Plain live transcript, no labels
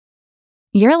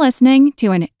You're listening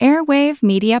to an Airwave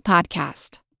Media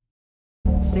Podcast.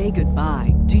 Say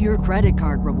goodbye to your credit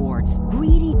card rewards.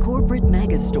 Greedy corporate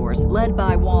mega stores, led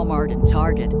by Walmart and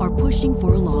Target, are pushing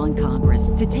for a law in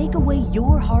Congress to take away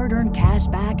your hard-earned cash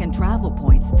back and travel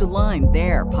points to line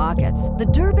their pockets. The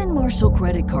Durbin-Marshall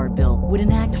credit card bill would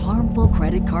enact harmful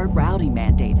credit card routing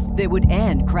mandates that would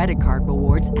end credit card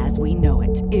rewards as we know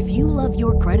it. If you love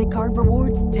your credit card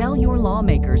rewards, tell your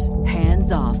lawmakers,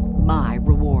 hands off my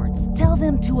rewards. Tell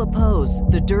them to oppose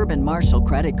the Durbin-Marshall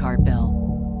credit card bill.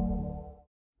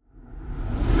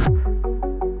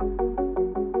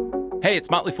 Hey,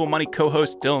 it's Motley Fool Money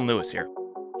co-host Dylan Lewis here.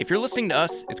 If you're listening to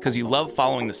us, it's because you love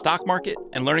following the stock market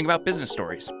and learning about business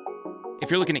stories. If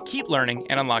you're looking to keep learning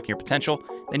and unlocking your potential,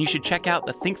 then you should check out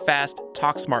the Think Fast,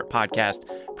 Talk Smart podcast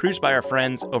produced by our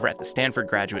friends over at the Stanford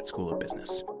Graduate School of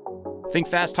Business. Think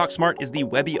Fast, Talk Smart is the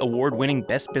Webby Award-winning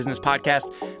best business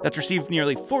podcast that's received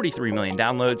nearly 43 million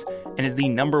downloads and is the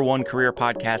 #1 career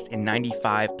podcast in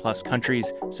 95-plus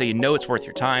countries, so you know it's worth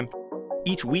your time.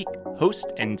 Each week,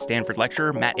 host and Stanford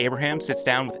lecturer Matt Abraham sits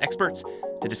down with experts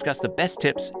to discuss the best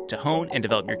tips to hone and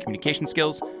develop your communication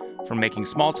skills, from making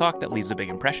small talk that leaves a big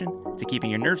impression, to keeping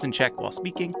your nerves in check while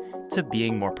speaking, to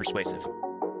being more persuasive.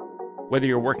 Whether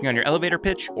you're working on your elevator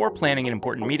pitch or planning an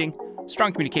important meeting,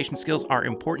 strong communication skills are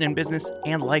important in business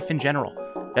and life in general.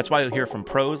 That's why you'll hear from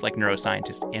pros like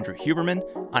neuroscientist Andrew Huberman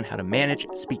on how to manage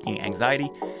speaking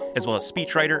anxiety, as well as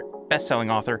speechwriter,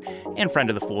 best-selling author, and friend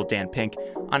of the Fool Dan Pink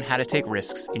on how to take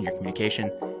risks in your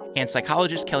communication, and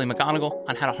psychologist Kelly McGonigal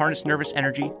on how to harness nervous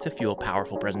energy to fuel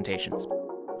powerful presentations.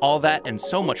 All that and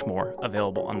so much more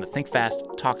available on the Think Fast,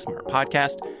 Talk Smart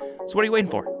podcast. So what are you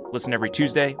waiting for? Listen every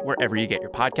Tuesday wherever you get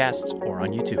your podcasts or on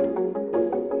YouTube.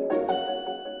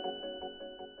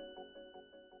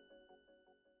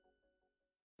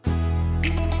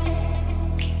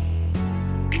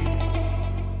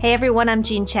 Hey everyone, I'm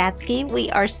Jean Chatzky. We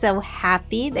are so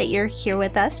happy that you're here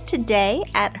with us today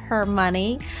at Her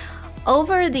Money.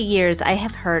 Over the years, I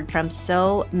have heard from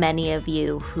so many of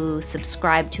you who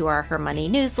subscribe to our Her Money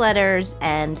newsletters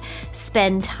and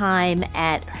spend time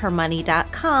at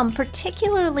hermoney.com,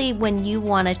 particularly when you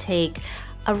want to take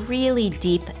a really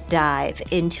deep dive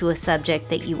into a subject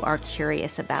that you are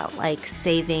curious about, like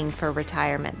saving for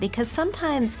retirement, because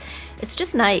sometimes it's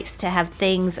just nice to have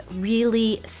things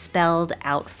really spelled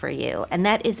out for you. And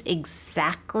that is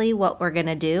exactly what we're going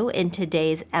to do in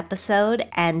today's episode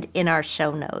and in our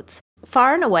show notes.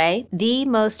 Far and away, the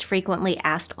most frequently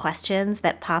asked questions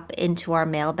that pop into our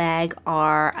mailbag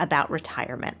are about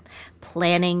retirement.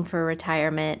 Planning for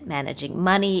retirement, managing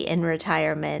money in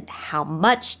retirement, how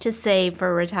much to save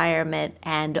for retirement,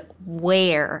 and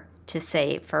where to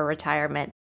save for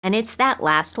retirement. And it's that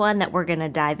last one that we're going to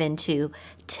dive into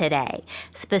today.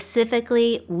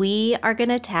 Specifically, we are going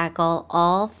to tackle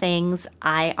all things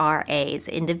IRAs,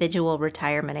 individual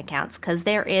retirement accounts, because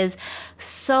there is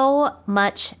so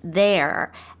much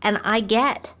there. And I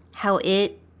get how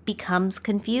it becomes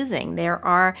confusing. There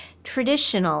are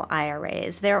traditional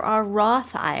IRAs, there are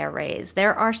Roth IRAs,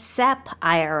 there are SEP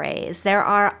IRAs, there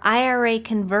are IRA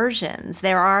conversions,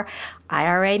 there are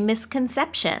IRA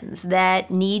misconceptions that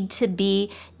need to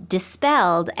be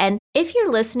dispelled. And if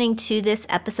you're listening to this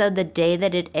episode the day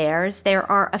that it airs, there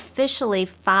are officially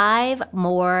 5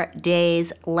 more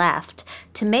days left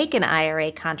to make an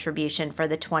IRA contribution for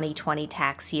the 2020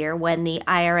 tax year when the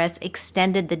IRS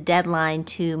extended the deadline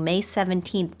to May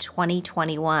 17th,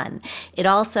 2021. It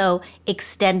also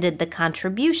extended the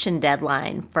contribution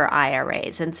deadline for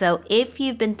IRAs. And so if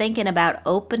you've been thinking about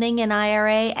opening an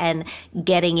IRA and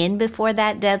getting in before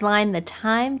that deadline, the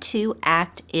time to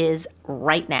act is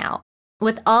right now.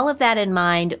 With all of that in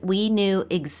mind, we knew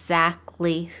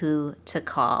exactly who to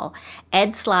call.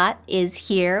 Ed Slott is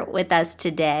here with us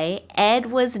today.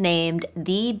 Ed was named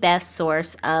the best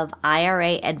source of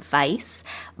IRA advice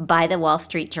by the Wall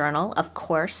Street Journal. Of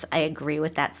course, I agree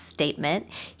with that statement.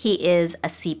 He is a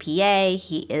CPA.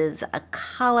 He is a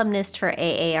columnist for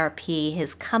AARP.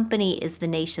 His company is the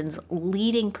nation's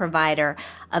leading provider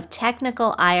of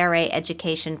technical IRA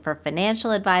education for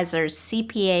financial advisors,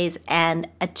 CPAs, and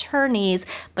attorneys.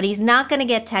 But he's not going to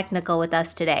get technical with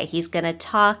us today. He's going to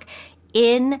talk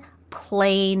in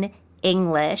plain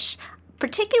English,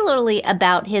 particularly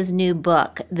about his new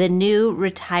book, The New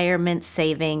Retirement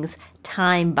Savings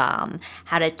Time Bomb: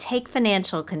 How to Take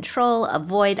Financial Control,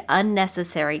 Avoid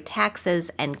Unnecessary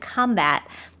Taxes, and Combat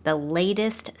the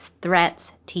Latest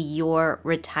Threats to Your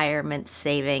Retirement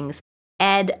Savings.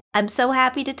 Ed, I'm so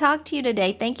happy to talk to you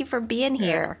today. Thank you for being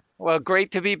here. Well,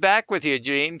 great to be back with you,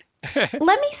 Jean. Let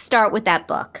me start with that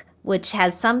book, which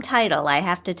has some title, I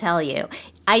have to tell you.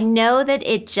 I know that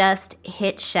it just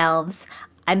hit shelves.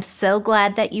 I'm so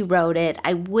glad that you wrote it.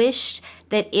 I wish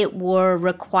that it were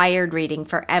required reading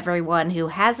for everyone who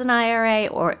has an IRA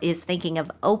or is thinking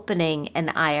of opening an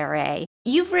IRA.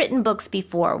 You've written books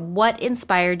before. What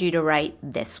inspired you to write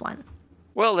this one?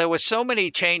 Well, there were so many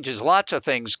changes, lots of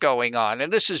things going on.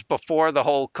 And this is before the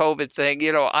whole COVID thing.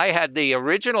 I had the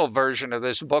original version of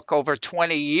this book over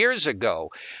 20 years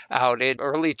ago, out in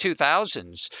early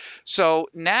 2000s. So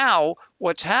now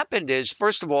what's happened is,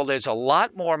 first of all, there's a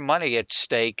lot more money at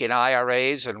stake in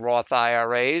IRAs and Roth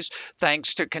IRAs,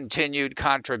 thanks to continued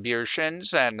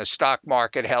contributions, and the stock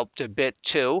market helped a bit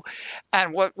too.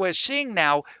 And what we're seeing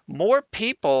now, more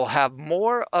people have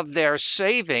more of their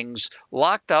savings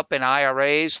locked up in IRAs,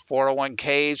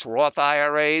 401ks, Roth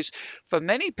IRAs. For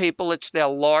many people, it's their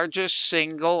largest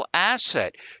single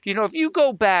asset. If you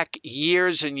go back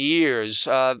years and years,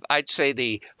 I'd say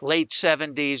the late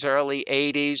 70s, early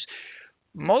 80s,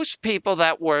 most people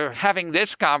that were having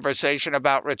this conversation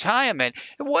about retirement,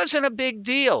 it wasn't a big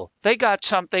deal. They got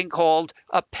something called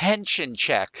a pension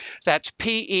check. That's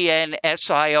PENSION.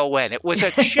 It was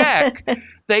a check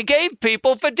they gave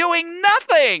people for doing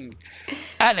nothing.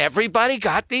 And everybody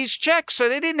got these checks, so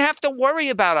they didn't have to worry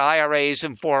about IRAs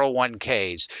and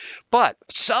 401ks. But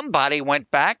somebody went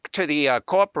back to the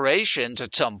corporations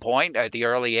at some point, at the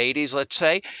early 80s, let's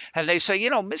say, and they say,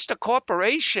 Mr.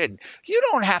 Corporation, you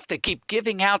don't have to keep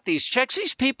giving out these checks.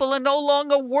 These people are no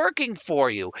longer working for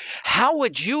you. How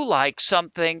would you like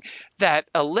something that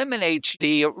eliminates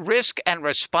the risk and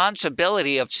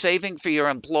responsibility of saving for your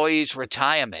employees'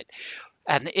 retirement?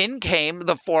 And in came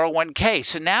the 401k.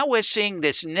 So now we're seeing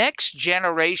this next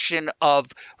generation of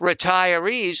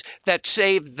retirees that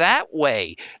save that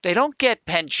way. They don't get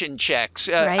pension checks.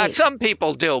 Right. Some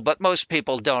people do, but most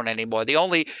people don't anymore. The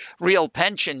only real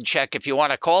pension check, if you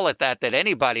want to call it that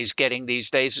anybody's getting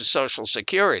these days is Social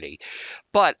Security.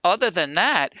 But other than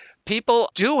that, people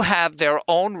do have their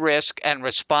own risk and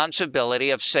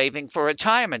responsibility of saving for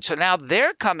retirement. So now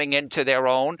they're coming into their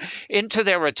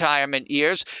retirement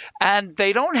years, and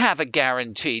they don't have a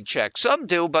guaranteed check. Some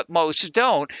do, but most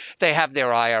don't. They have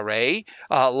their IRA.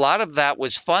 A lot of that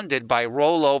was funded by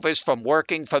rollovers from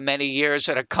working for many years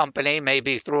at a company,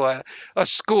 maybe through a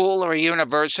school or a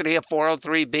university, a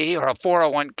 403B or a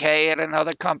 401k at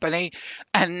another company.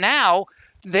 And now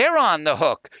they're on the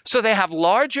hook. So they have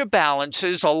larger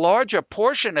balances, a larger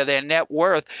portion of their net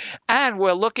worth, and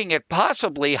we're looking at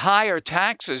possibly higher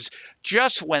taxes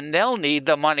just when they'll need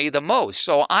the money the most.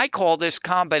 So I call this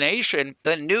combination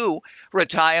the new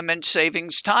retirement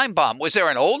savings time bomb. Was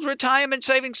there an old retirement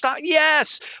savings time?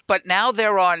 Yes, but now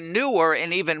there are newer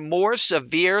and even more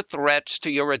severe threats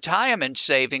to your retirement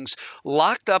savings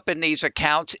locked up in these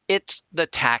accounts. It's the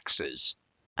taxes.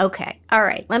 Okay. All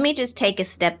right. Let me just take a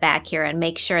step back here and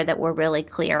make sure that we're really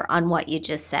clear on what you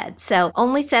just said. So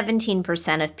only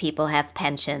 17% of people have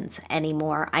pensions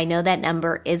anymore. I know that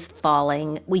number is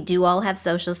falling. We do all have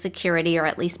Social Security, or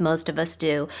at least most of us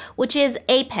do, which is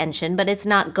a pension, but it's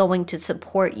not going to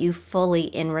support you fully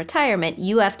in retirement.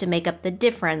 You have to make up the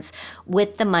difference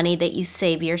with the money that you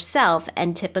save yourself.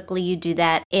 And typically you do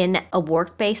that in a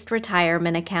work-based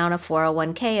retirement account, a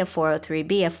 401k, a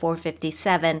 403b, a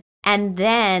 457. And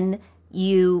then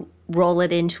you roll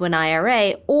it into an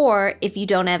IRA, or if you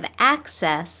don't have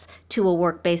access to a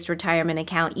work-based retirement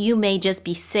account, you may just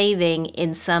be saving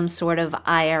in some sort of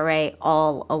IRA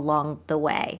all along the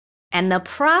way. And the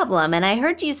problem, and I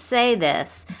heard you say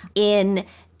this in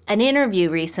an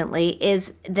interview recently,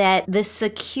 is that the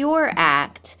Secure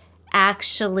Act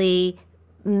actually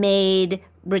made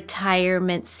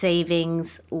retirement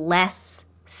savings less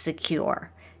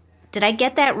secure. Did I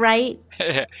get that right?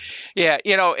 Yeah,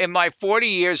 in my 40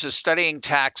 years of studying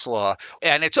tax law,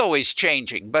 and it's always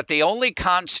changing, but the only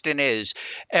constant is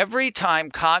every time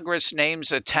Congress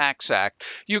names a tax act,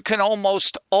 you can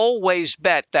almost always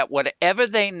bet that whatever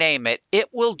they name it, it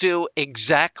will do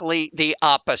exactly the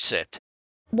opposite.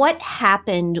 What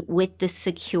happened with the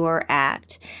Secure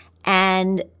Act,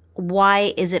 and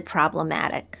why is it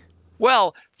problematic?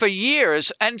 Well, for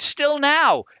years and still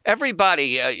now,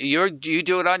 everybody, you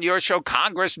do it on your show,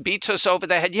 Congress beats us over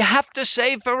the head. You have to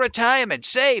save for retirement.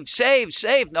 Save, save,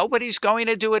 save. Nobody's going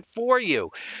to do it for you.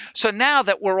 So now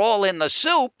that we're all in the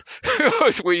soup,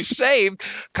 we saved,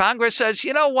 Congress says,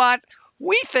 you know what?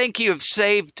 We think you've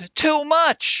saved too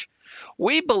much.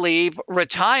 We believe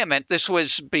retirement, this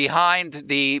was behind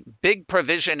the big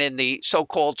provision in the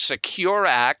so-called Secure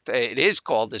Act. It is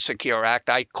called the Secure Act.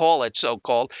 I call it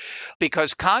so-called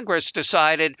because Congress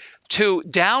decided to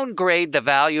downgrade the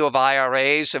value of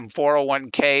IRAs and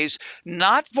 401ks,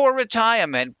 not for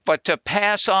retirement, but to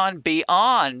pass on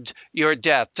beyond your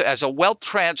death as a wealth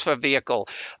transfer vehicle.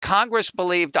 Congress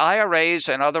believed IRAs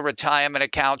and other retirement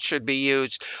accounts should be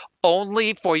used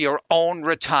only for your own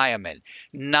retirement,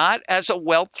 not as a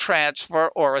wealth transfer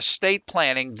or estate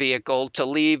planning vehicle to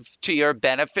leave to your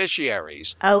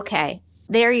beneficiaries. Okay.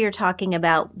 There you're talking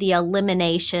about the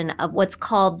elimination of what's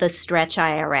called the stretch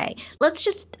IRA. Let's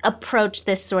just approach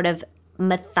this sort of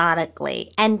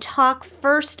methodically and talk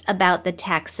first about the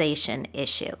taxation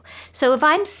issue. So if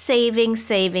I'm saving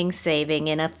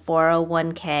in a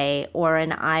 401k or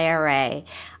an IRA,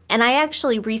 and I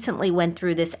actually recently went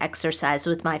through this exercise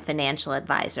with my financial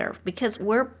advisor because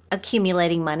we're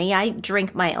accumulating money. I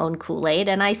drink my own Kool-Aid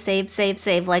and I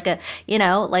save like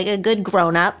a good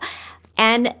grown-up.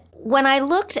 And when I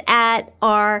looked at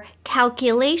our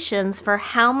calculations for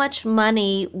how much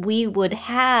money we would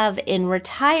have in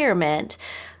retirement,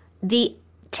 the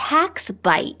tax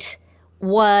bite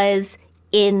was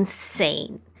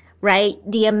insane, right?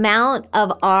 The amount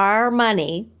of our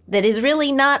money that is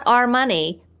really not our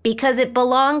money because it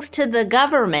belongs to the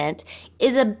government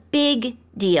is a big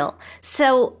deal.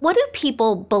 So what do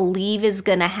people believe is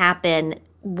going to happen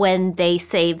when they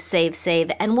save,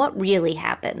 and what really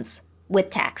happens with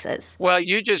taxes? Well,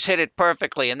 you just hit it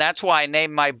perfectly. And that's why I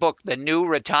named my book The New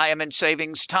Retirement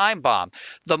Savings Time Bomb.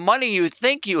 The money you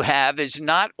think you have is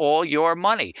not all your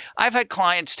money. I've had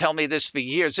clients tell me this for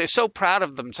years. They're so proud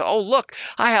of themselves. Oh, look,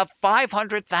 I have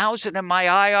 $500,000 in my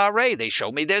IRA. They show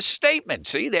me their statement.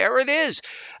 See, there it is.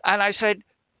 And I said,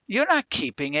 you're not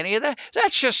keeping any of that.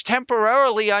 That's just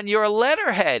temporarily on your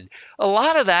letterhead. A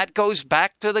lot of that goes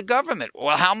back to the government.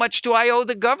 Well, how much do I owe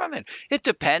the government? It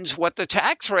depends what the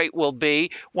tax rate will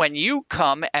be when you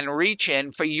come and reach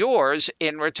in for yours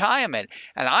in retirement.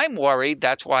 And I'm worried,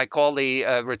 that's why I call the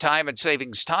retirement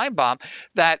savings time bomb,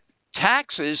 that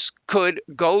taxes could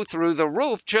go through the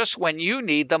roof just when you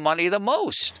need the money the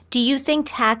most. Do you think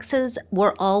taxes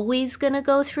were always going to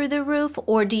go through the roof,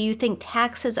 or do you think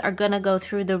taxes are going to go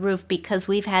through the roof because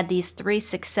we've had these 3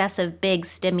 successive big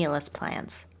stimulus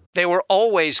plans? They were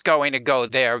always going to go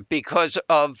there because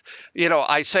of,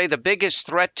 I say the biggest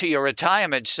threat to your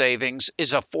retirement savings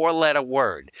is a 4-letter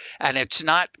word, and it's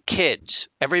not kids.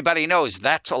 Everybody knows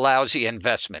that's a lousy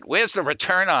investment. Where's the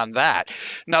return on that?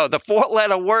 No, the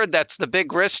 4-letter word that's the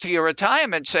big risk to your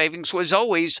retirement savings was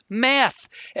always math,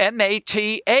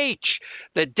 M-A-T-H.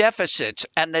 The deficits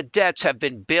and the debts have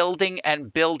been building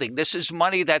and building. This is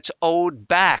money that's owed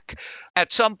back.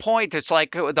 At some point, it's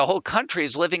like the whole country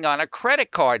is living on a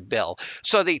credit card bill.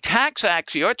 So the tax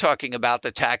acts you're talking about,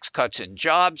 the Tax Cuts and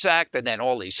Jobs Act, and then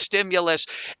all these stimulus,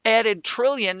 added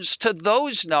trillions to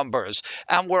those numbers.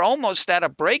 And we're almost at a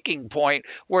breaking point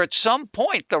where at some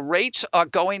point the rates are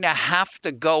going to have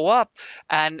to go up.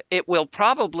 And it will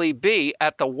probably be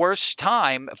at the worst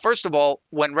time. First of all,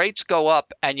 when rates go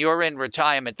up and you're in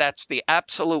retirement, that's the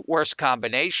absolute worst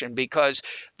combination because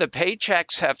the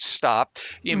paychecks have stopped.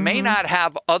 You may not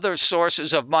have other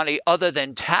sources of money other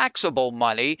than taxable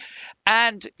money,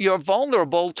 and you're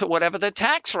vulnerable to whatever the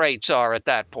tax rates are at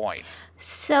that point.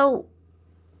 So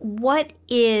what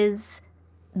is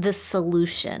the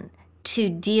solution to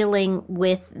dealing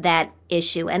with that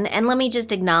issue? And let me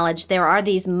just acknowledge there are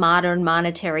these modern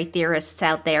monetary theorists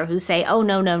out there who say, oh,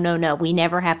 no, we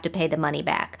never have to pay the money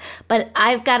back. But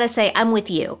I've got to say, I'm with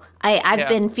you. I've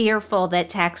been fearful that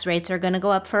tax rates are going to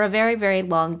go up for a very, very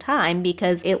long time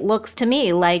because it looks to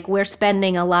me like we're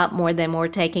spending a lot more than we're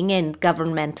taking in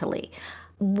governmentally.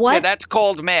 Yeah, that's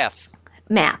called math.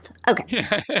 Math. Okay.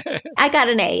 I got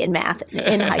an A in math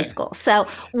in high school. So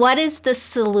what is the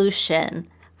solution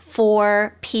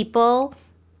for people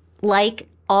like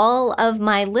all of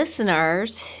my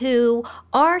listeners who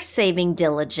are saving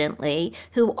diligently,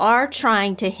 who are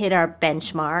trying to hit our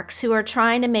benchmarks, who are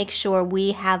trying to make sure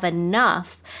we have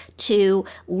enough to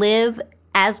live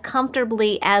as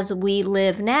comfortably as we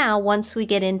live now once we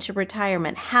get into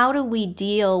retirement? How do we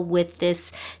deal with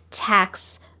this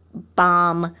tax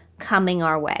bomb coming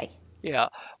our way? Yeah.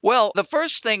 Well, the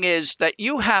first thing is that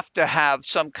you have to have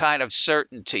some kind of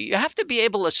certainty. You have to be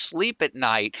able to sleep at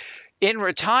night in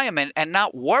retirement and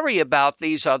not worry about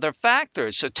these other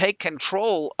factors. So take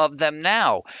control of them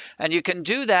now. And you can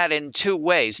do that in 2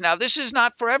 ways. Now, this is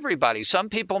not for everybody. Some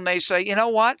people may say, you know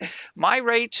what, my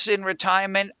rates in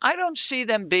retirement, I don't see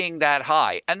them being that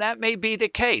high. And that may be the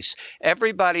case.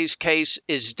 Everybody's case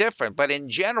is different. But in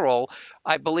general,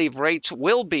 I believe rates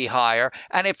will be higher.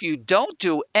 And if you don't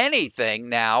do anything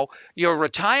now, your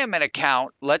retirement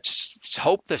account, let's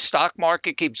hope the stock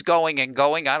market keeps going and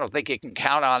going. I don't think you can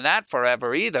count on that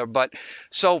forever either. But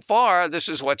so far, this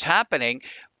is what's happening.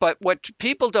 But what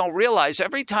people don't realize,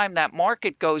 every time that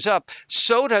market goes up,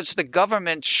 so does the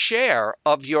government's share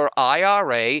of your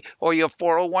IRA or your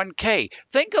 401k.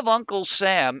 Think of Uncle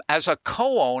Sam as a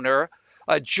co-owner,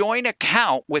 a joint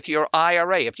account with your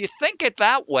IRA. If you think it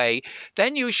that way,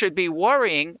 then you should be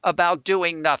worrying about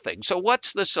doing nothing. So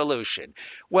what's the solution?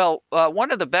 Well,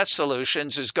 one of the best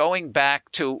solutions is going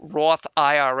back to Roth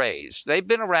IRAs. They've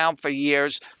been around for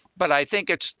years, but I think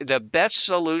it's the best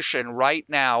solution right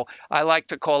now. I like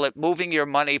to call it moving your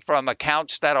money from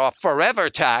accounts that are forever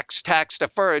taxed, tax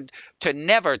deferred, to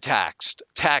never taxed,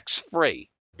 tax free.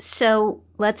 So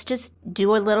let's just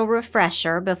do a little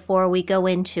refresher before we go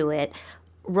into it.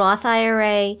 Roth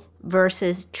IRA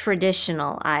versus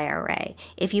traditional IRA.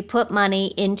 If you put money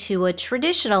into a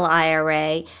traditional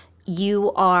IRA,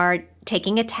 you are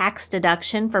taking a tax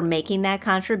deduction for making that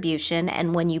contribution.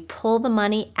 And when you pull the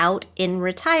money out in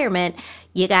retirement,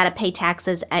 you got to pay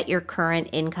taxes at your current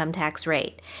income tax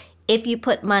rate. If you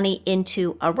put money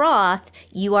into a Roth,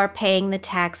 you are paying the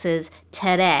taxes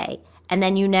today, and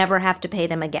then you never have to pay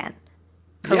them again.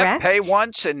 Correct? Yep, pay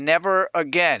once and never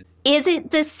again. Is it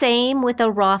the same with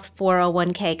a Roth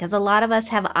 401k? Because a lot of us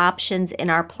have options in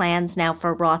our plans now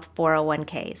for Roth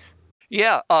 401ks.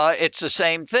 Yeah, it's the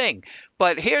same thing.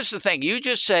 But here's the thing. You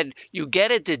just said you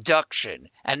get a deduction,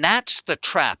 and that's the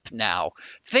trap now.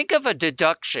 Think of a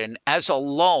deduction as a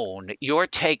loan you're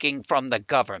taking from the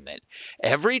government.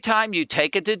 Every time you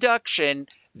take a deduction,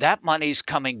 that money's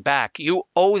coming back. You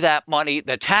owe that money,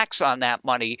 the tax on that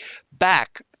money,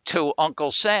 back to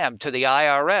Uncle Sam, to the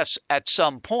IRS at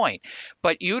some point.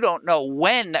 But you don't know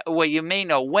when, well, you may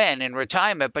know when in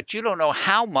retirement, but you don't know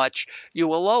how much you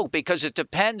will owe because it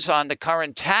depends on the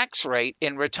current tax rate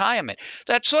in retirement.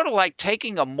 That's sort of like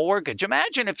taking a mortgage.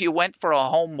 Imagine if you went for a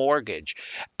home mortgage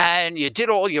and you did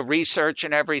all your research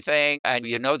and everything and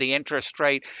you know the interest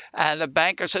rate, and the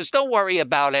banker says, don't worry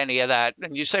about any of that.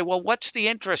 And you say, well, what's the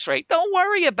interest rate? Don't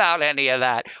worry about any of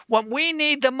that. When we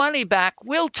need the money back,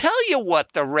 we'll tell you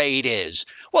what the rate is.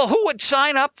 Well, who would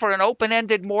sign up for an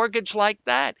open-ended mortgage like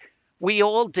that? We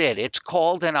all did. It's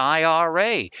called an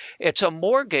IRA. It's a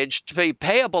mortgage to be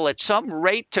payable at some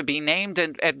rate to be named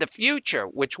in the future,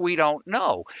 which we don't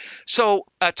know. So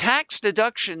a tax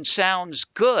deduction sounds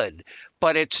good,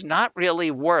 but it's not really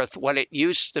worth what it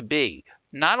used to be.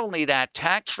 Not only that,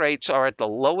 tax rates are at the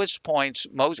lowest points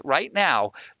right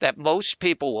now that most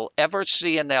people will ever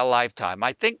see in their lifetime.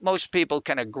 I think most people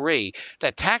can agree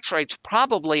that tax rates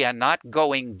probably are not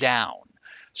going down.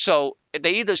 So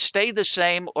they either stay the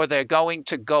same or they're going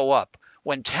to go up.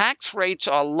 When tax rates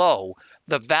are low,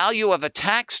 the value of a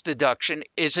tax deduction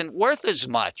isn't worth as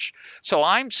much. So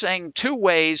I'm saying two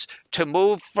ways to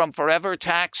move from forever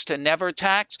tax to never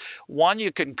tax. One,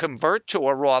 you can convert to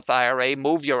a Roth IRA,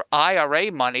 move your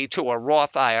IRA money to a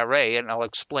Roth IRA, and I'll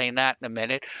explain that in a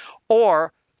minute,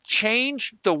 or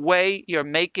change the way you're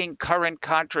making current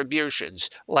contributions.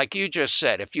 Like you just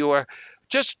said, if you are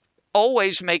just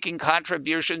always making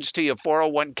contributions to your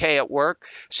 401k at work,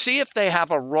 see if they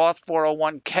have a Roth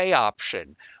 401k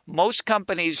option. Most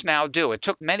companies now do. It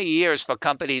took many years for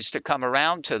companies to come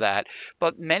around to that,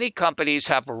 but many companies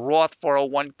have a Roth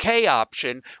 401k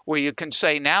option where you can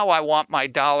say, now I want my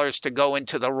dollars to go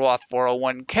into the Roth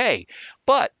 401k.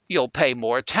 But you'll pay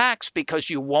more tax because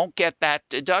you won't get that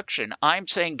deduction. I'm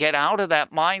saying get out of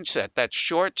that mindset. That's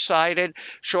short-sighted,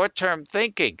 short-term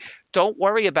thinking. Don't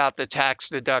worry about the tax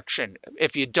deduction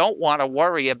if you don't want to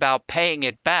worry about paying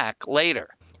it back later.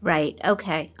 Right.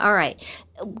 Okay. All right.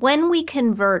 When we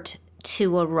convert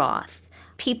to a Roth,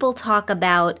 people talk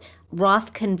about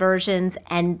Roth conversions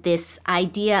and this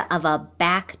idea of a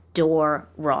backdoor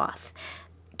Roth.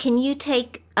 Can you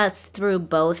take us through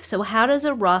both? So how does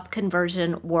a Roth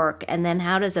conversion work, and then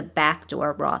how does a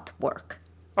backdoor Roth work?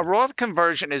 A Roth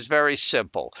conversion is very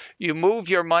simple. You move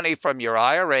your money from your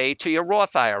IRA to your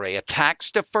Roth IRA, a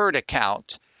tax-deferred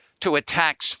account, to a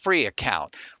tax-free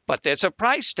account. But there's a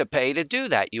price to pay to do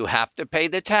that. You have to pay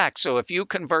the tax. So if you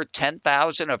convert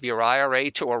 $10,000 of your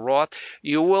IRA to a Roth,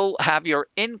 you will have your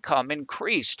income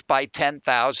increased by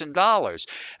 $10,000.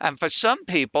 And for some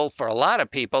people, for a lot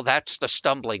of people, that's the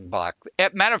stumbling block.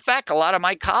 Matter of fact, a lot of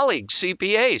my colleagues,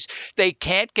 CPAs, they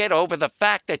can't get over the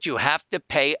fact that you have to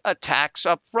pay a tax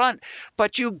up front.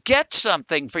 But you get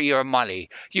something for your money.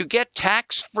 You get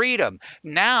tax freedom.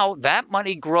 Now that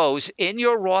money grows in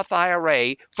your Roth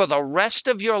IRA for the rest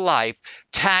of your life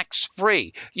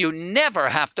tax-free. You never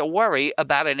have to worry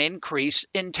about an increase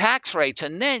in tax rates,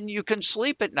 and then you can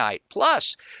sleep at night.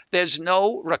 Plus, there's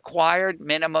no required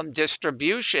minimum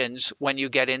distributions when you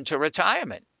get into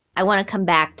retirement. I want to come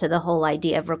back to the whole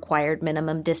idea of required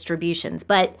minimum distributions,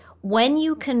 but when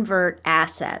you convert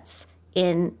assets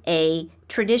in a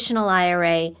traditional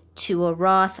IRA to a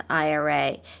Roth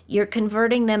IRA, you're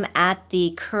converting them at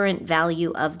the current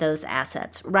value of those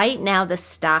assets. Right now, the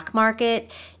stock market,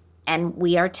 and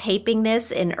we are taping this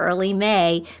in early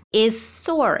May, is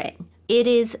soaring. It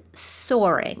is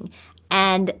soaring.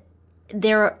 And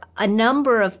there are a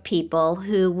number of people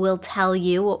who will tell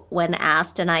you when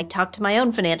asked, and I talked to my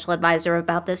own financial advisor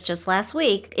about this just last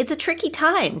week, it's a tricky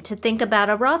time to think about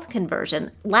a Roth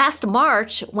conversion. Last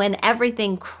March, when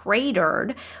everything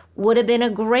cratered, would have been a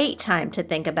great time to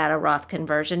think about a Roth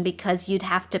conversion because you'd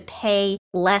have to pay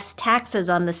less taxes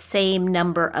on the same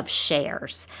number of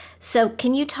shares. So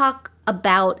can you talk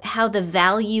about how the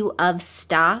value of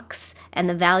stocks and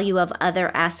the value of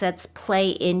other assets play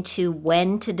into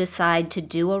when to decide to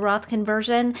do a Roth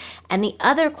conversion? And the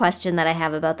other question that I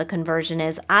have about the conversion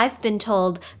is, I've been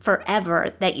told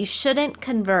forever that you shouldn't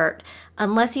convert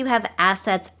unless you have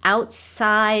assets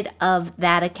outside of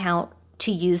that account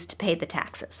to use to pay the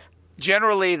taxes.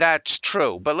 Generally, that's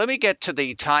true. But let me get to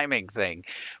the timing thing.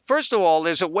 First of all,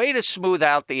 there's a way to smooth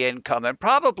out the income, and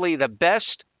probably the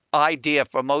best idea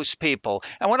for most people.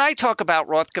 And when I talk about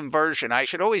Roth conversion, I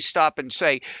should always stop and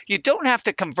say, you don't have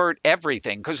to convert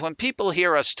everything, because when people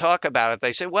hear us talk about it,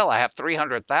 they say, well, I have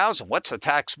 $300,000. What's the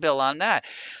tax bill on that?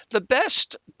 The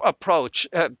best approach,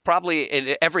 probably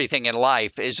in everything in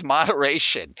life, is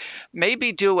moderation.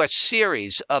 Maybe do a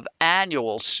series of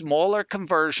annual smaller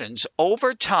conversions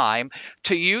over time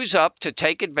to use up to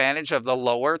take advantage of the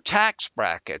lower tax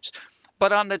brackets.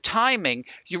 But on the timing,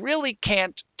 you really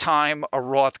can't time a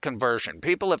Roth conversion.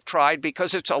 People have tried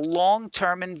because it's a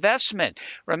long-term investment.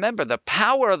 Remember, the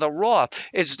power of the Roth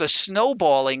is the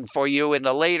snowballing for you in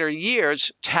the later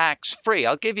years tax-free.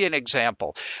 I'll give you an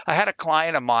example. I had a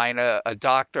client of mine, a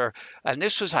doctor, and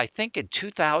this was, I think, in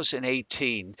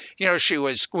 2018. You know,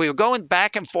 we were going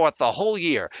back and forth the whole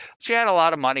year. She had a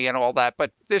lot of money and all that, but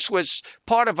this was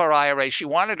part of her IRA. She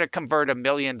wanted to convert $1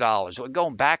 million. We're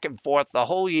going back and forth the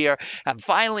whole year. And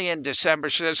finally in December,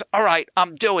 she says, all right,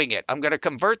 I'm doing it. I'm going to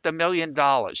convert the $1 million.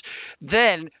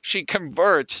 Then she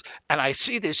converts, and I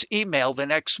see this email the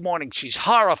next morning. She's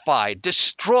horrified,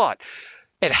 distraught.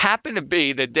 It happened to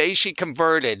be the day she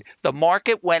converted, the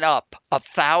market went up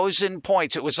 1,000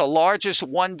 points. It was the largest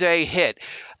one-day hit.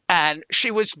 And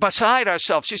she was beside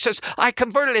herself. She says, I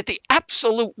converted at the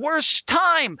absolute worst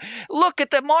time. Look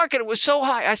at the market. It was so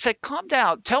high. I said, calm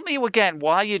down. Tell me again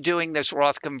why you're doing this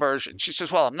Roth conversion. She says,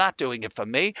 well, I'm not doing it for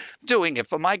me. I'm doing it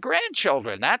for my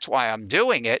grandchildren. That's why I'm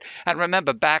doing it. And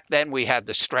remember, back then we had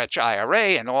the stretch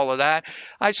IRA and all of that.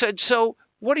 I said, so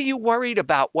what are you worried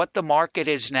about? What the market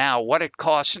is now? What it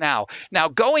costs now? Now,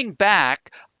 going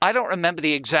back, I don't remember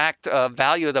the exact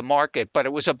value of the market, but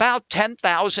it was about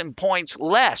 10,000 points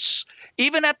less,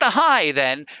 even at the high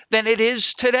then, than it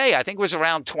is today. I think it was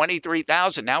around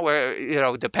 23,000. Now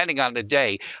we're, depending on the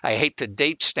day, I hate to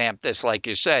date stamp this like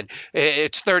you said,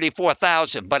 it's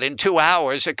 34,000, but in 2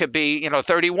 hours it could be,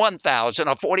 31,000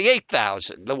 or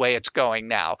 48,000 the way it's going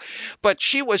now. But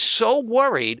she was so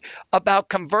worried about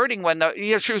converting when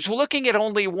she was looking at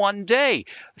only one day.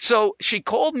 So she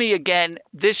called me again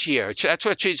this year. That's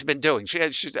what she's been doing.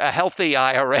 She's a healthy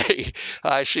IRA.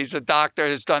 She's a doctor,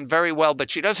 has done very well,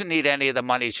 but she doesn't need any of the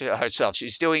money herself.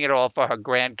 She's doing it all for her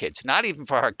grandkids, not even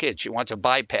for her kids. She wants to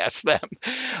bypass them.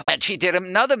 And she did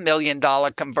another $1 million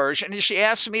conversion, and she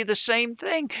asked me the same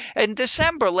thing in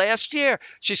December last year.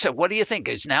 She said, what do you think?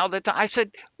 Is now the time? I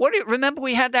said, remember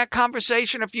we had that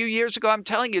conversation a few years ago? I'm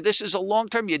telling you, this is a long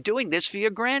term. You're doing this for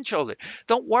your grandchildren.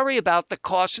 Don't worry about the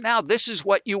cost now. This is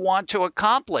what you want to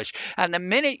accomplish. And the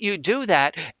minute you do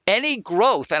that, any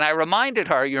growth, and I reminded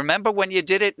her, you remember when you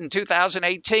did it in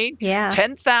 2018? Yeah.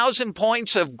 10,000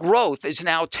 points of growth is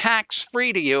now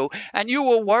tax-free to you, and you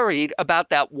were worried about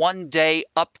that one-day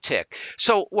uptick.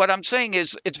 So what I'm saying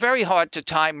is it's very hard to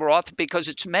time Roth because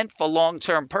it's meant for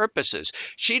long-term purposes.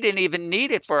 She didn't even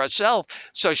need it for herself,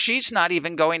 so she's not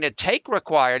even going to take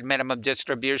required minimum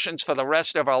distributions for the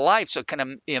rest of her life. So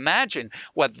can you imagine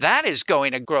what that is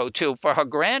going to grow to for her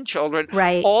grandchildren,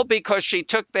 right? All because she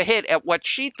took the hit at what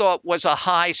she thought was a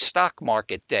high stock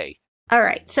market day. All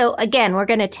right. So again, we're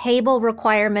going to table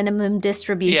require minimum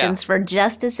distributions for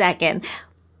just a second.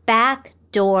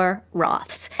 Backdoor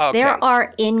Roths. Okay. There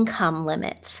are income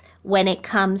limits when it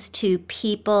comes to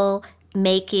people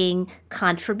making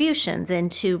contributions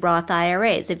into Roth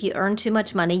IRAs. If you earn too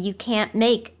much money, you can't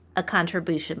make a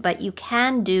contribution, but you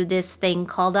can do this thing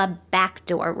called a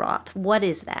backdoor Roth. What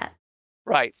is that?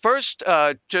 Right. First,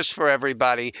 just for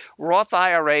everybody, Roth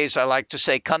IRAs, I like to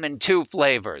say, come in two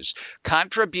flavors,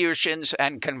 contributions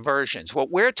and conversions. What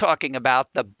we're talking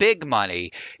about, the big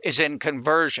money, is in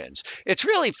conversions. It's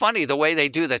really funny the way they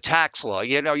do the tax law.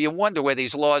 You wonder where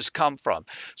these laws come from.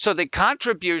 So the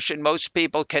contribution most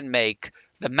people can make,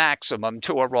 the maximum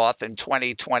to a Roth in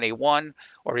 2021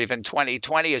 or even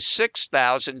 2020 is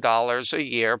 $6,000 a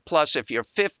year. Plus, if you're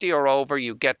 50 or over,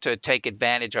 you get to take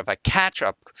advantage of a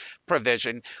catch-up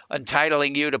provision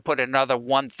entitling you to put another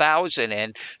 $1,000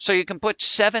 in. So you can put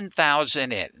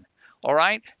 $7,000 in. All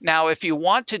right. Now, if you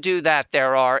want to do that,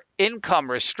 there are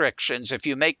income restrictions. If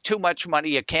you make too much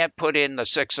money, you can't put in the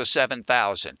 $6,000 or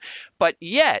 $7,000. But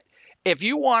yet, if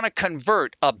you want to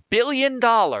convert $1 billion,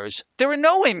 there are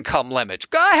no income limits.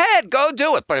 Go ahead, go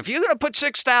do it. But if you're going to put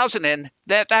 $6,000 in,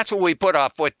 that's where we put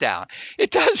our foot down. It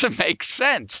doesn't make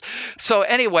sense. So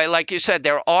anyway, like you said,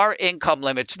 there are income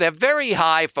limits. They're very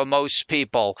high for most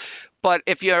people. But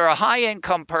if you're a high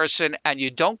income person and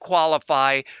you don't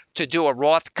qualify to do a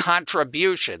Roth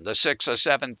contribution, the $6,000 or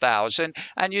 $7,000,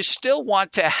 and you still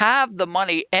want to have the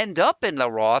money end up in the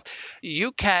Roth,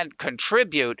 you can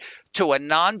contribute to a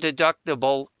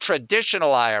non-deductible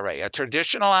traditional IRA, a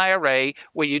traditional IRA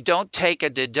where you don't take a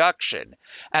deduction.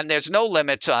 And there's no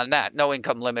limits on that, no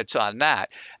income limits on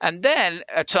that. And then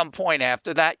at some point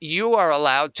after that, you are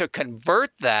allowed to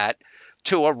convert that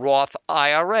to a Roth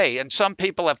IRA. And some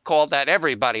people have called that,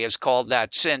 everybody has called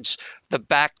that since, the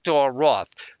backdoor Roth.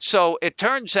 So it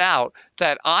turns out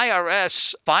that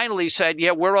IRS finally said,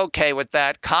 yeah, we're okay with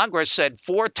that. Congress said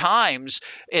 4 times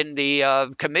in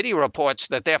the committee reports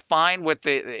that they're fine with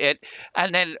it.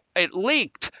 And then it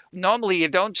leaked. Normally, you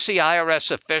don't see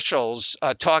IRS officials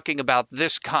talking about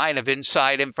this kind of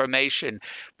inside information.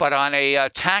 But on a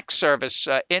tax service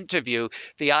interview,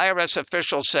 the IRS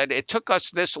official said it took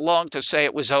us this long to say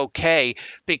it was okay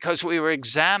because we were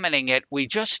examining it. We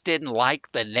just didn't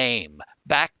like the name.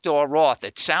 Backdoor Roth.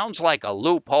 It sounds like a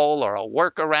loophole or a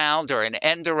workaround or an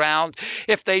end around.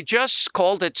 If they just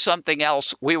called it something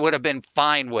else, we would have been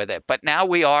fine with it. But now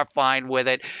we are fine with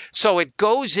it. So it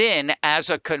goes in as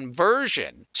a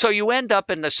conversion. So you end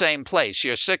up in the same place.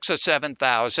 Your $6,000 or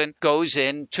 $7,000 goes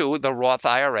into the Roth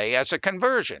IRA as a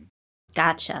conversion.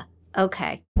 Gotcha.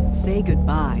 Okay. Say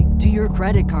goodbye to your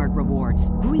credit card rewards.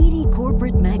 Greedy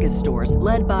corporate mega stores,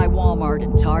 led by Walmart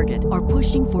and Target, are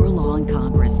pushing for a law in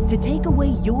Congress to take away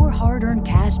your hard-earned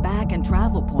cash back and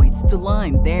travel points to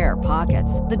line their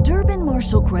pockets. The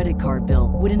Durbin-Marshall credit card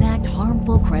bill would enact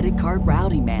harmful credit card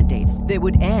routing mandates that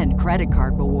would end credit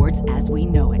card rewards as we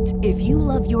know it. If you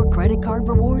love your credit card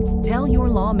rewards, tell your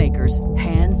lawmakers,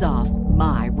 hands off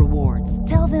my rewards.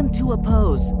 Tell them to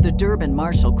oppose the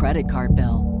Durbin-Marshall credit card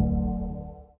bill.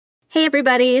 Hey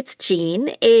everybody, it's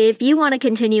Jean. If you want to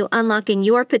continue unlocking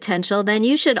your potential, then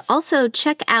you should also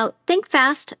check out Think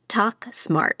Fast, Talk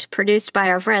Smart, produced by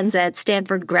our friends at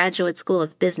Stanford Graduate School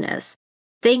of Business.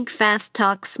 Think Fast,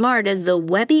 Talk Smart is the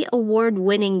Webby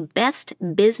Award-winning Best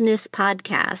Business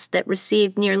podcast that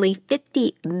received nearly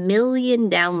 50 million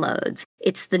downloads.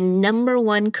 It's the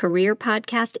 #1 career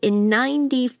podcast in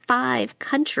 95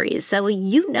 countries, so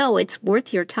you know it's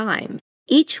worth your time.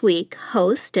 Each week,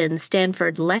 host and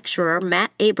Stanford lecturer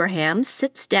Matt Abraham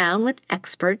sits down with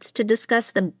experts to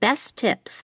discuss the best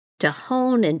tips to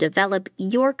hone and develop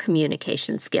your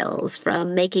communication skills,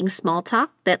 from making small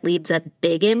talk that leaves a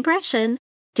big impression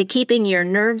to keeping your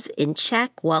nerves in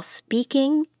check while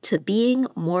speaking to being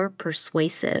more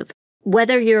persuasive.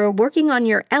 Whether you're working on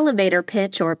your elevator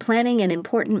pitch or planning an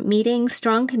important meeting,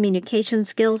 strong communication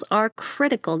skills are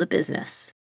critical to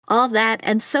business. All that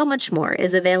and so much more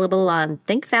is available on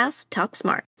Think Fast, Talk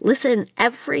Smart. Listen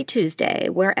every Tuesday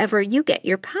wherever you get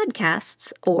your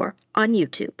podcasts or on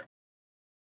YouTube.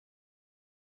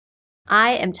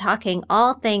 I am talking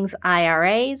all things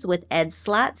IRAs with Ed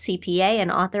Slott, CPA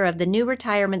and author of the new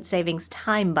Retirement Savings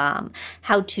Time Bomb,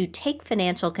 How to Take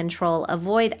Financial Control,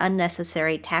 Avoid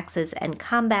Unnecessary Taxes, and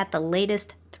Combat the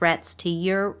Latest Threats to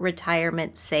Your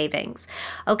Retirement Savings.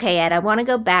 Okay, Ed, I want to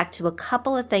go back to a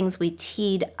couple of things we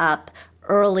teed up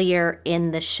earlier in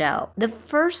the show. The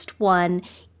first one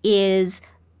is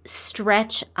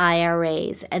stretch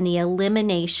IRAs and the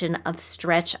elimination of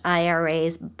stretch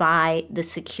IRAs by the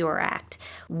Secure Act.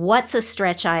 What's a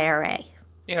stretch IRA?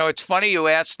 It's funny you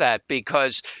asked that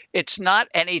because it's not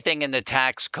anything in the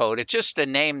tax code. It's just a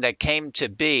name that came to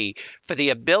be for the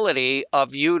ability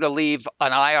of you to leave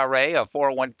an IRA, a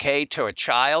 401k to a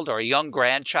child or a young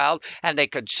grandchild, and they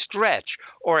could stretch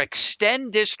or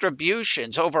extend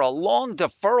distributions over a long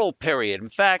deferral period. In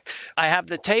fact, I have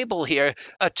the table here.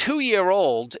 A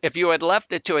 2-year-old, if you had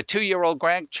left it to a 2-year-old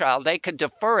grandchild, they could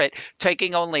defer it,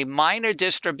 taking only minor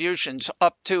distributions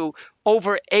up to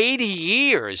over 80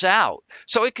 years out.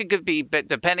 So it could be,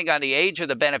 depending on the age of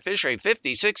the beneficiary,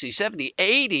 50, 60, 70,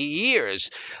 80 years.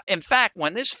 In fact,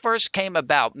 when this first came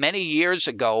about many years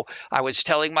ago, I was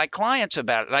telling my clients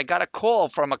about it. I got a call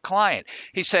from a client.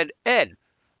 He said, Ed,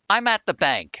 I'm at the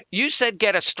bank. You said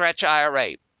get a stretch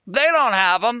IRA. They don't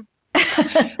have them.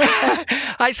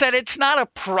 I said, it's not a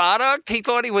product. He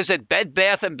thought he was at Bed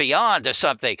Bath & Beyond or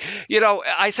something.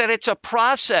 I said, it's a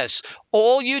process.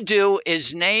 All you do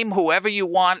is name whoever you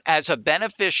want as a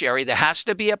beneficiary. There has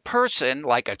to be a person,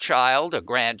 like a child, a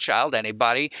grandchild,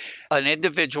 anybody, an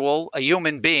individual, a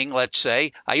human being, let's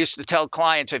say. I used to tell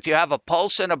clients, if you have a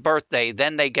pulse and a birthday,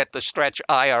 then they get the stretch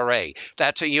IRA.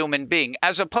 That's a human being,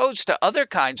 as opposed to other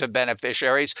kinds of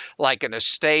beneficiaries, like an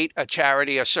estate, a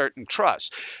charity, a certain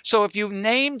trust. So if you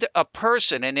named a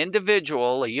person, an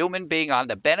individual, a human being on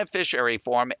the beneficiary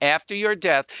form after your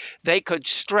death, they could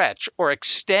stretch or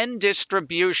extend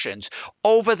distributions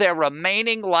over their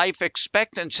remaining life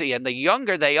expectancy. And the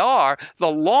younger they are, the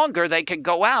longer they can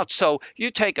go out. So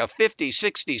you take a 50,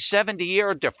 60,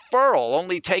 70-year deferral,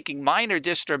 only taking minor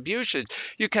distributions.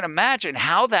 You can imagine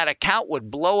how that account would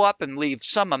blow up and leave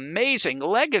some amazing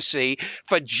legacy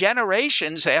for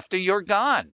generations after you're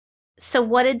gone. So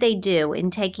what did they do in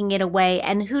taking it away,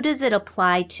 and who does it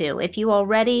apply to? If you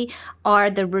already are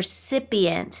the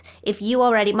recipient,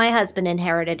 my husband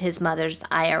inherited his mother's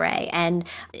IRA, and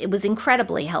it was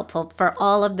incredibly helpful for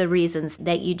all of the reasons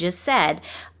that you just said.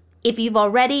 If you've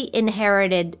already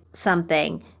inherited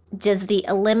something, does the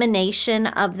elimination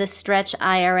of the stretch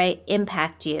IRA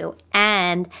impact you?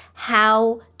 And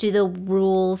how do the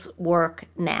rules work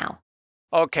now?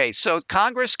 Okay, so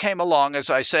Congress came along, as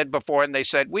I said before, and they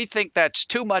said, we think that's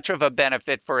too much of a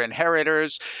benefit for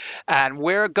inheritors, and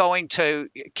we're going to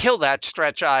kill that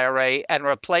stretch IRA and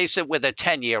replace it with a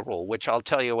 10-year rule, which I'll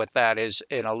tell you what that is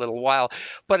in a little while.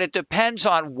 But it depends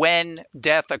on when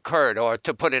death occurred, or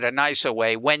to put it a nicer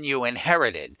way, when you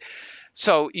inherited.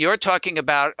 So you're talking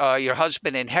about your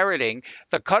husband inheriting.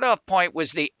 The cutoff point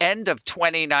was the end of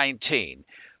 2019.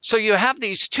 So you have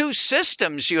these two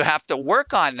systems you have to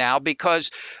work on now, because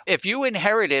if you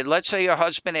inherited, let's say your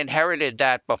husband inherited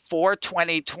that before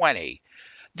 2020,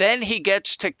 then he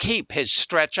gets to keep his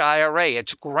stretch IRA.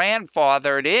 It's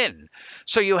grandfathered in.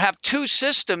 So you have two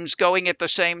systems going at the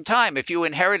same time. If you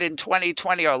inherit in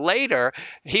 2020 or later,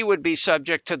 he would be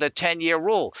subject to the 10-year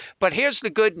rule. But here's the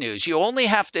good news. You only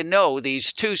have to know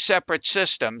these two separate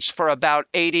systems for about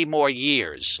 80 more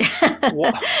years.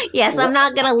 Yes, I'm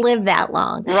not going to live that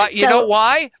long. Right. You know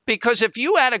why? Because if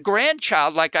you had a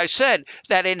grandchild, like I said,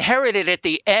 that inherited at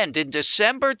the end in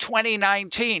December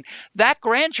 2019, that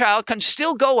grandchild can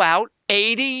still go out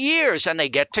 80 years, and they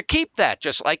get to keep that,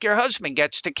 just like your husband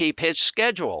gets to keep his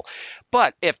schedule.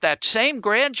 But if that same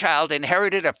grandchild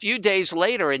inherited a few days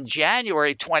later in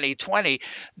January 2020,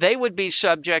 they would be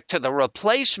subject to the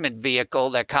replacement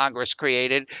vehicle that Congress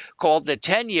created called the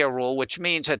 10-year rule, which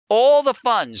means that all the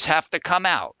funds have to come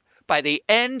out by the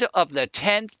end of the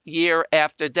 10th year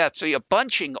after death. So you're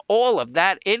bunching all of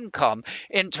that income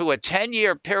into a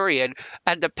 10-year period.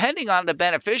 And depending on the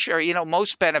beneficiary,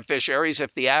 most beneficiaries,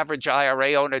 if the average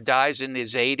IRA owner dies in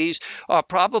his 80s, are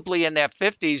probably in their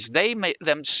 50s. They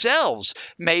themselves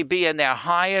may be in their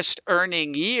highest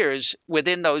earning years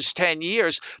within those 10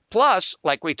 years. Plus,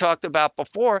 like we talked about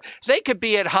before, they could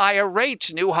be at higher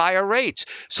rates, new higher rates.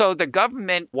 So the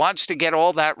government wants to get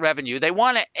all that revenue. They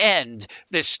want to end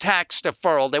this tax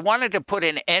deferral. They wanted to put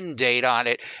an end date on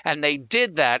it, and they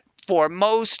did that for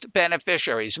most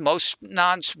beneficiaries, most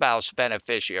non-spouse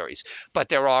beneficiaries. But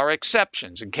there are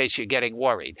exceptions in case you're getting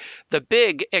worried. The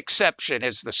big exception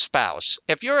is the spouse.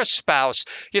 If you're a spouse,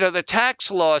 the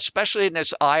tax law, especially in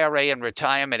this IRA and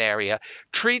retirement area,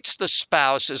 treats the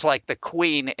spouse as like the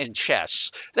queen in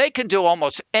chess. They can do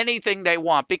almost anything they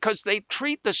want because they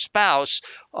treat the spouse,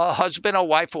 husband or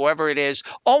wife, whoever it is,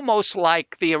 almost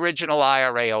like the original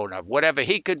IRA owner. Whatever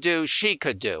he could do, she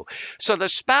could do. So the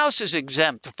spouse is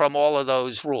exempt from all of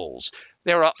those rules.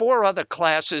 There are 4 other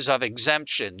classes of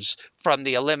exemptions from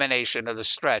the elimination of the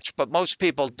stretch, but most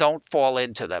people don't fall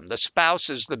into them. The spouse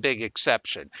is the big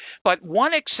exception. But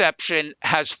one exception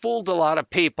has fooled a lot of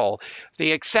people.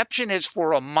 The exception is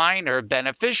for a minor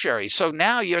beneficiary. So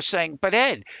now you're saying, but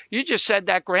Ed, you just said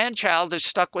that grandchild is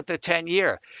stuck with the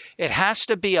 10-year. It has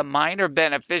to be a minor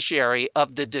beneficiary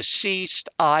of the deceased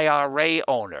IRA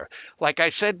owner. Like I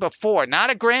said before, not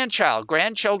a grandchild.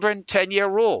 Grandchildren, 10-year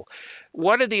rule.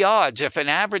 What are the odds if an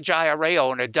average IRA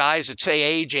owner dies at, say,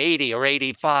 age 80 or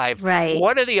 85? Right.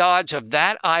 What are the odds of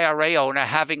that IRA owner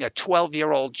having a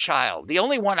 12-year-old child? The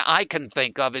only one I can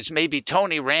think of is maybe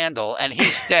Tony Randall, and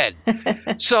he's dead.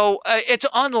 So it's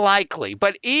unlikely.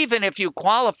 But even if you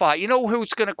qualify, you know who's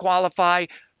going to qualify?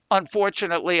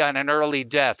 Unfortunately, on an early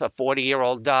death, a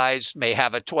 40-year-old dies, may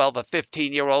have a 12 or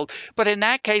 15-year-old. But in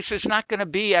that case, it's not going to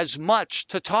be as much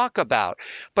to talk about.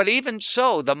 But even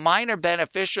so, the minor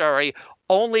beneficiary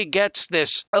only gets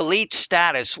this elite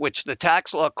status, which the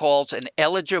tax law calls an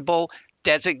eligible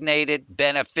designated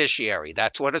beneficiary.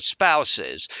 That's what a spouse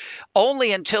is.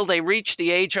 Only until they reach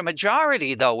the age of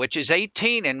majority, though, which is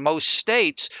 18 in most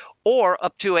states, or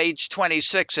up to age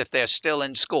 26 if they're still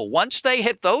in school. Once they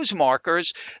hit those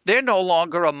markers, they're no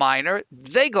longer a minor.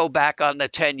 They go back on the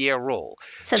 10-year rule.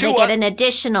 So they get an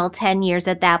additional 10 years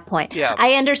at that point. Yeah.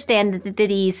 I understand that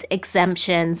these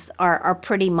exemptions are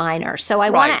pretty minor. So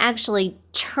I want to actually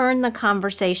turn the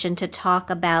conversation to talk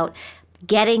about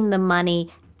getting the money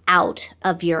out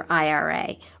of your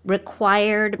IRA,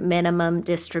 required minimum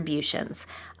distributions.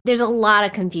 There's a lot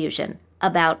of confusion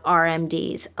about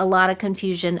RMDs, a lot of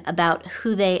confusion about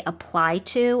who they apply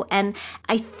to, and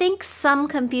I think some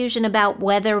confusion about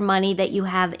whether money that you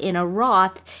have in a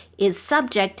Roth is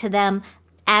subject to them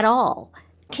at all.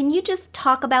 Can you just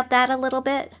talk about that a little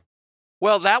bit?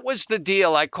 Well, that was the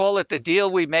deal. I call it the deal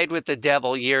we made with the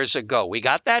devil years ago. We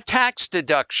got that tax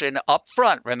deduction up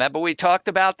front. Remember, we talked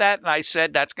about that, and I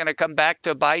said that's going to come back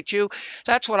to bite you.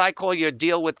 That's what I call your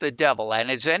deal with the devil. And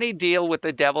as any deal with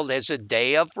the devil, there's a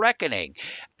day of reckoning.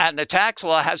 And the tax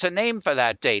law has a name for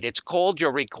that date. It's called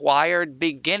your required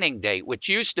beginning date, which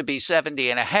used to be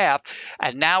 70 and a half,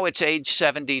 and now it's age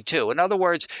 72. In other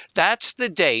words, that's the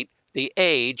date, the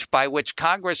age by which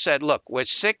Congress said, look, we're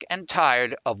sick and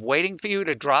tired of waiting for you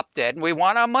to drop dead, and we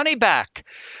want our money back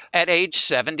at age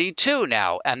 72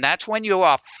 now. And that's when you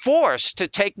are forced to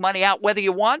take money out, whether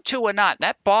you want to or not.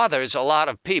 That bothers a lot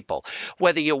of people.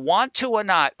 Whether you want to or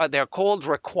not, they're called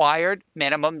required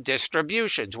minimum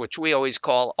distributions, which we always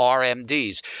call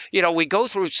RMDs. You know, we go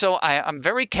through, so I'm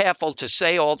very careful to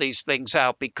say all these things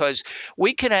out because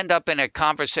we can end up in a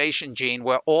conversation, Gene,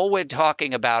 where all we're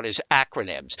talking about is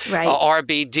acronyms. Right.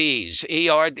 RBDs,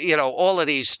 ER, all of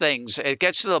these things. It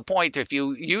gets to the point if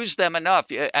you use them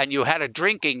enough and you had a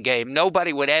drinking game,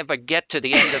 nobody would ever get to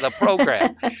the end of the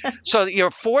program. So you're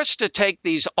forced to take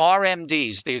these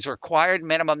RMDs, these required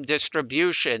minimum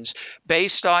distributions,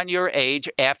 based on your age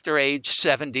after age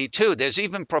 72. There's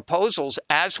even proposals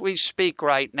as we speak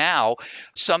right now.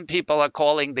 Some people are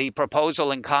calling the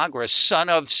proposal in Congress Son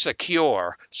of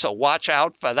Secure. So watch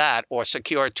out for that, or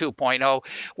Secure 2.0,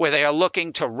 where they are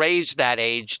looking to raise that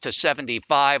age to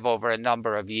 75 over a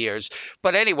number of years.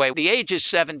 But anyway, the age is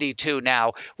 72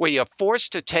 now, where you're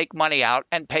forced to take money out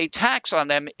and pay tax on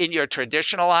them in your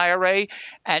traditional IRA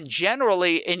and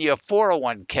generally in your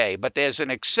 401k. But there's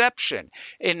an exception.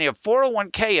 In your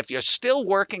 401k, if you're still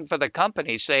working for the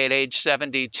company, say at age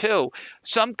 72,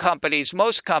 some companies,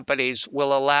 most companies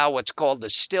will allow what's called the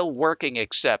still working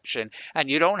exception, and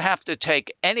you don't have to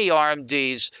take any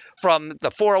RMDs from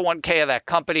the 401k of that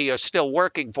company you're still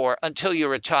working for until you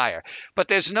retire. But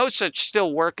there's no such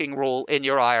still working rule in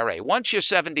your IRA. Once you're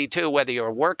 72, whether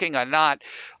you're working or not,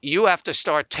 you have to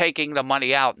start taking the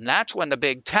money out, and that's when the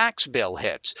big tax bill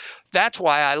hits. That's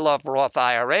why I love Roth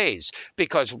IRAs,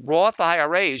 because Roth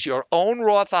IRAs, your own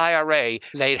Roth IRA,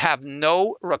 they have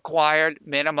no required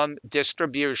minimum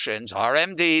distributions,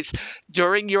 RMDs,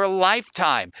 during your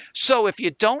lifetime. So if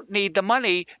you don't need the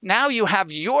money, now you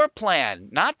have your plan,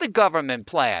 not the government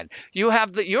plan.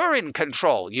 You're in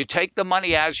control. You take the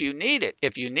money as you need it.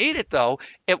 If you need it, though,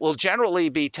 it will generally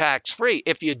be tax-free.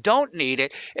 If you don't need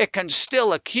it, it can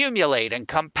still accumulate and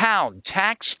compound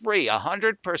tax-free,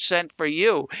 100% for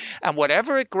you. And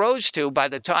whatever it grows to by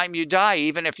the time you die,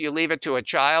 even if you leave it to a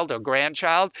child or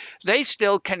grandchild, they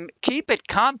still can keep it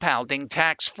compounding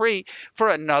tax-free for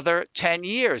another 10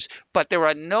 years. But there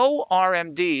are no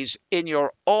RMDs in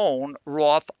your own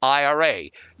Roth IRA.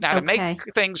 Now, to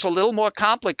make things a little more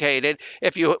complicated,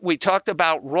 we talked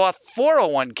about Roth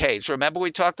 401ks. Remember we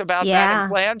talked about that in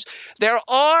plans? There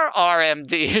are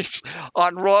RMDs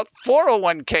on Roth 401ks.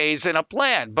 401ks in a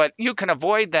plan, but you can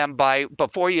avoid them by,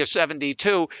 before you're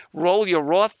 72, roll your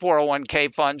Roth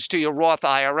 401k funds to your Roth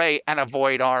IRA and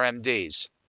avoid RMDs.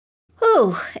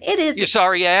 Ooh, it is. You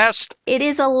sorry you asked? It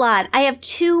is a lot. I have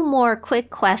two more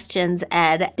quick questions,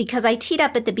 Ed, because I teed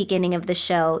up at the beginning of the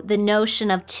show the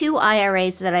notion of two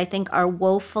IRAs that I think are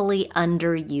woefully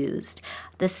underused.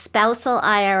 The spousal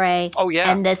IRA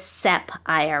and the SEP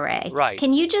IRA. Right.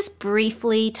 Can you just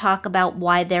briefly talk about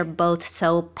why they're both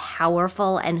so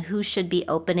powerful and who should be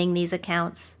opening these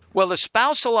accounts? Well, the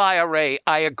spousal IRA,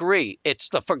 I agree. It's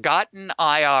the forgotten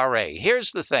IRA.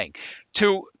 Here's the thing.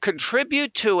 To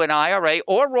contribute to an IRA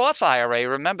or Roth IRA,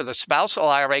 remember the spousal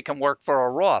IRA can work for a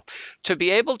Roth. To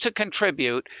be able to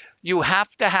contribute, you have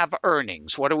to have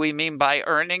earnings. What do we mean by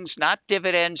earnings? Not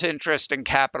dividends, interest, and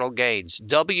capital gains.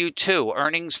 W-2,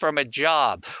 earnings from a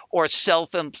job, or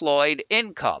self-employed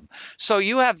income. So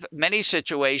you have many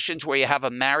situations where you have a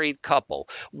married couple.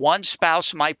 One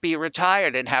spouse might be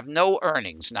retired and have no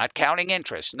earnings, not counting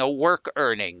interest, no work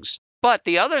earnings. But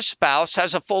the other spouse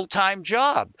has a full-time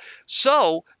job.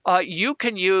 So you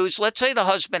can use, let's say the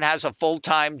husband has a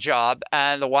full-time job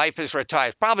and the wife is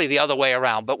retired, probably the other way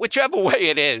around, but whichever way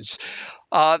it is,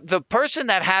 the person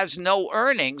that has no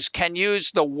earnings can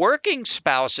use the working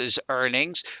spouse's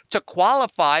earnings to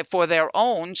qualify for their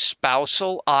own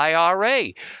spousal IRA.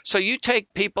 So you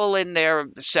take people in their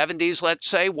 70s, let's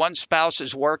say, one spouse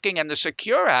is working, and the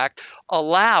Secure Act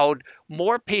allowed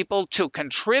more people to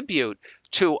contribute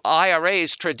to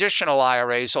IRAs, traditional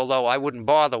IRAs, although I wouldn't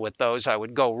bother with those, I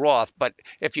would go Roth. But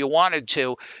if you wanted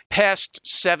to, past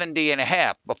 70 and a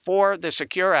half, before the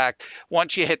Secure Act,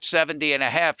 once you hit 70 and a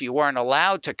half, you weren't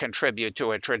allowed to contribute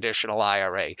to a traditional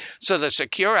IRA. So the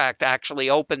Secure Act actually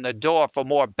opened the door for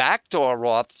more backdoor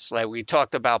Roths, like we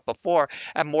talked about before,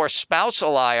 and more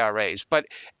spousal IRAs. But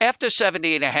after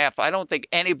 70 and a half, I don't think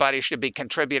anybody should be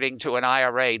contributing to an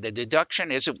IRA. The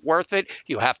deduction isn't worth it.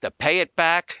 You have to pay it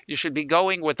back. You should be going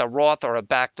with a Roth or a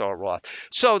backdoor Roth.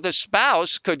 So the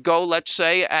spouse could go, let's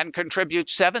say, and contribute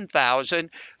 $7,000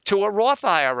 to a Roth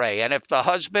IRA. And if the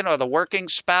husband or the working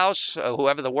spouse,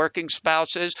 whoever the working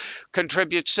spouse is,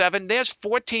 contributes $7,000, there's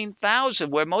 $14,000,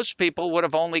 where most people would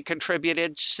have only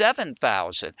contributed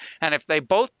 $7,000. And if they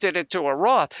both did it to a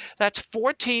Roth, that's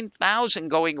 $14,000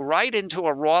 going right into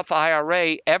a Roth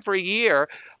IRA every year,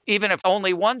 even if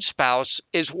only one spouse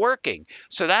is working.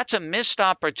 So that's a missed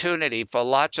opportunity for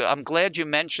lots of, I'm glad you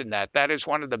mentioned that. That is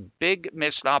one of the big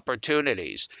missed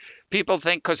opportunities. People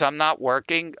think because I'm not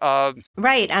working.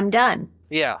 Right, I'm done.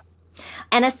 Yeah.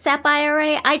 And a SEP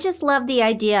IRA, I just love the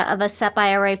idea of a SEP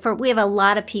IRA. We have a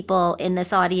lot of people in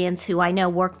this audience who I know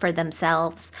work for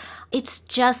themselves. It's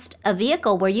just a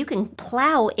vehicle where you can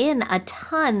plow in a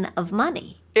ton of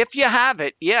money. If you have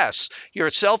it, yes, you're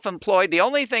self-employed. The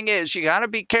only thing is you got to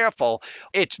be careful.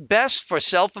 It's best for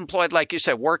self-employed, like you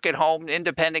said, work at home,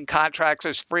 independent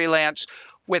contractors, freelance,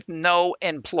 with no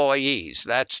employees.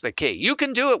 That's the key. You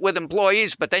can do it with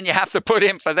employees, but then you have to put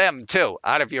in for them too,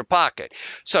 out of your pocket.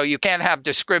 So you can't have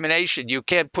discrimination. You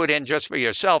can't put in just for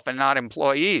yourself and not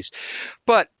employees.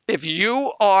 But if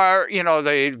you are,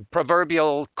 the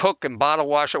proverbial cook and bottle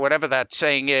washer, whatever that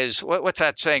saying is, what's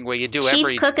that saying where you do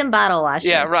Chief cook and bottle washer.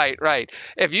 Yeah, right.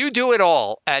 If you do it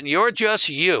all and you're just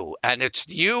you and it's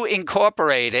you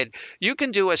incorporated, you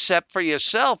can do a SEP for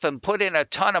yourself and put in a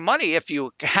ton of money if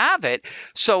you have it.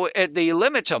 So the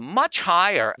limits are much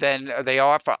higher than they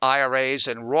are for IRAs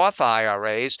and Roth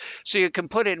IRAs. So you can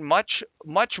put in much,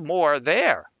 much more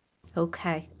there.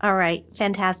 Okay. All right.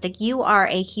 Fantastic. You are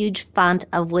a huge font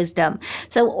of wisdom.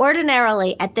 So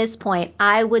ordinarily at this point,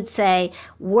 I would say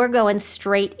we're going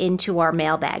straight into our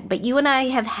mailbag. But you and I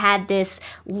have had this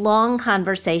long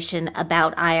conversation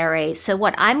about IRAs. So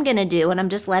what I'm going to do, and I'm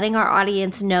just letting our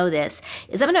audience know this,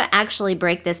 is I'm going to actually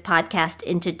break this podcast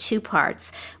into two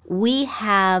parts. We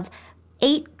have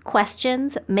 8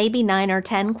 questions, maybe 9 or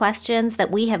 10 questions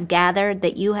that we have gathered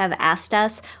that you have asked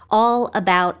us all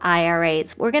about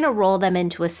IRAs. We're going to roll them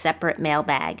into a separate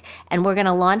mailbag, and we're going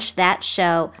to launch that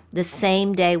show the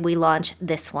same day we launch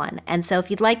this one. And so if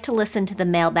you'd like to listen to the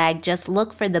mailbag, just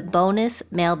look for the bonus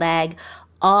mailbag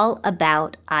all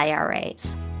about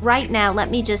IRAs. Right now,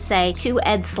 let me just say to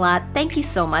Ed Slott, thank you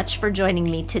so much for joining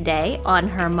me today on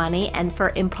Her Money and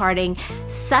for imparting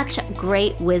such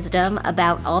great wisdom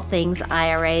about all things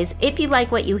IRAs. If you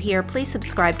like what you hear, please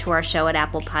subscribe to our show at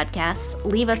Apple Podcasts.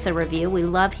 Leave us a review. We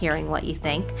love hearing what you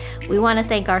think. We want to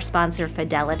thank our sponsor,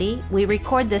 Fidelity. We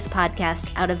record this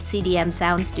podcast out of CDM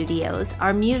Sound Studios.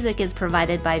 Our music is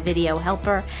provided by Video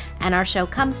Helper, and our show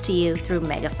comes to you through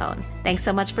Megaphone. Thanks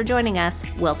so much for joining us.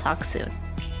 We'll talk soon.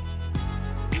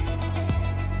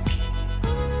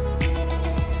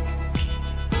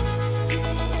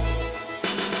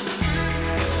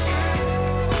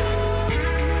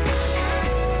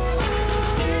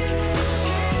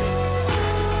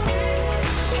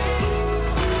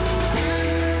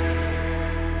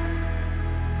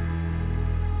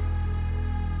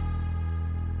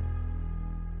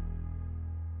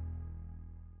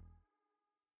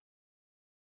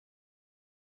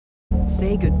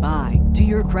 Say goodbye to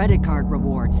your credit card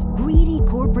rewards. Greedy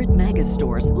corporate mega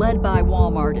stores, led by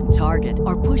Walmart and Target,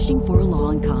 are pushing for a law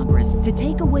in Congress to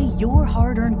take away your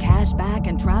hard-earned cash back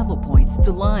and travel points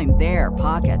to line their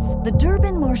pockets. The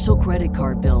Durbin-Marshall credit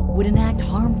card bill would enact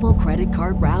harmful credit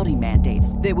card routing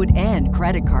mandates that would end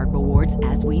credit card rewards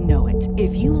as we know it.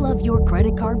 If you love your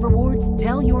credit card rewards,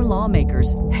 tell your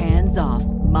lawmakers, hands off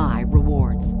my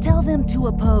rewards. Tell them to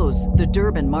oppose the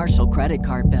Durbin-Marshall credit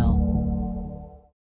card bill.